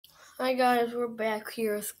Hi guys, we're back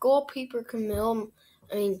here with goalkeeper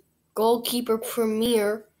goalkeeper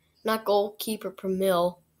premier, not goalkeeper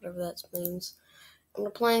premier, whatever that means. We're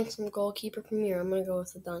playing some goalkeeper premier. I'm gonna go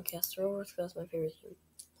with the Doncaster Rovers because that's my favorite team.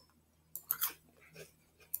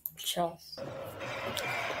 Chelsea.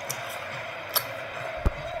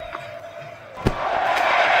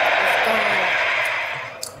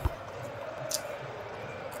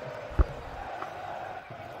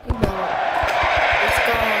 You better. Let's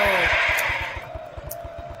go.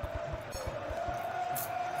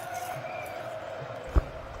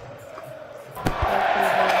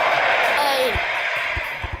 Hey.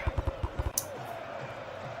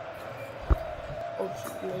 Oh,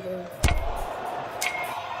 shit,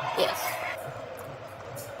 yes.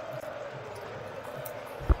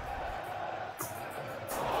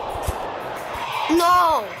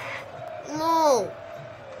 No. No.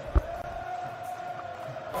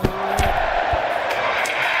 Oh.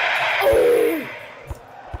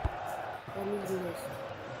 Let me do this.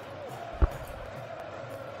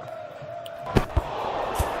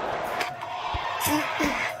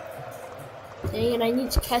 Dang it, I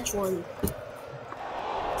need to catch one.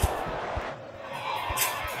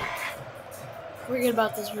 Forget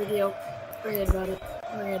about this video. Forget about it.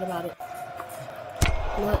 Forget about it.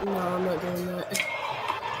 What? No, I'm not doing that.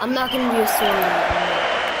 I'm not gonna be a story. Dang it.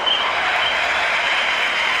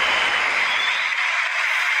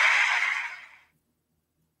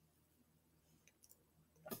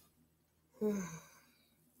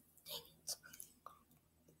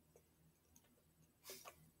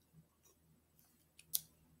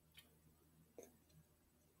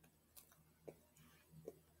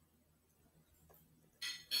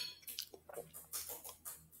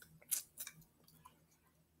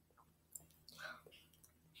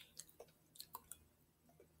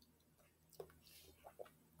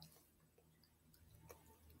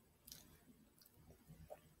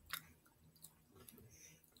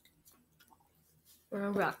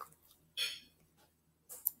 I'm back.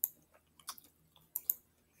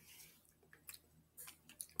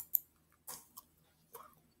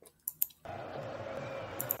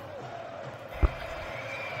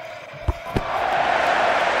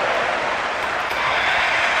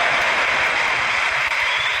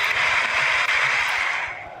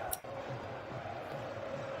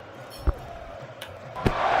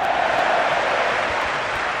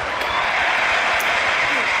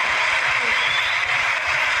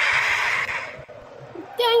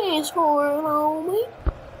 Dang it, scoring on me.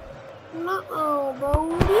 No,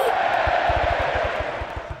 Brody.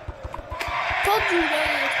 Told you they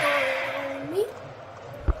ain't scoring on me.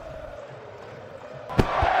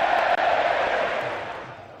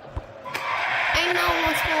 Ain't no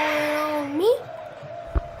one scoring on me.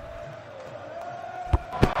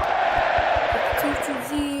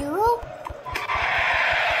 2-0.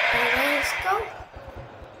 Let's go.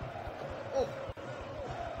 Oh.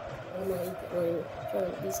 What am I doing? Trying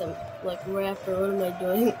to be some rapper. What am I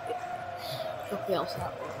doing? Okay, I'll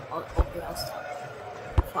stop. Okay, I'll stop.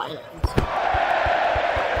 Fine, I can stop.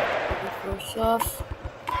 First off,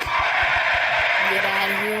 get out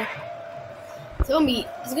of here. It's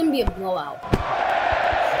gonna be a blowout.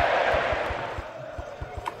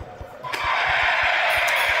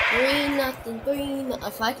 3-0, 3-0.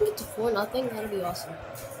 If I can get to 4-0, that'd be awesome.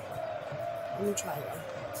 Let me try though.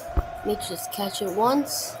 Let me just catch it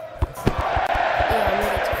once. Yeah, I'm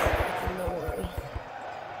gonna get to 4-0. Don't worry.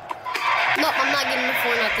 Nope, I'm not getting to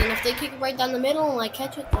 4-0. If they kick it right down the middle and I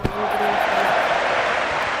catch it, then I'm getting to 4-0.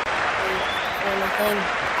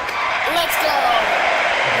 Let's go!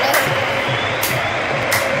 Let's go!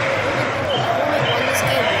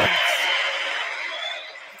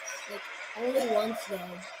 Only once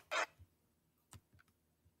though.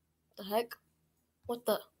 The heck? What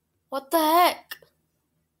the heck?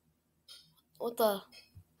 What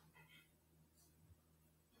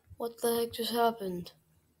the heck just happened?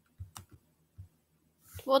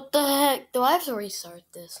 What the heck? Do I have to restart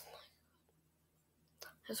this?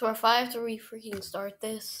 I swear if I have to freaking start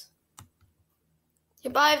this.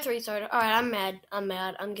 If I have to restart it. Alright, I'm mad.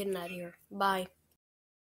 I'm getting out of here. Bye.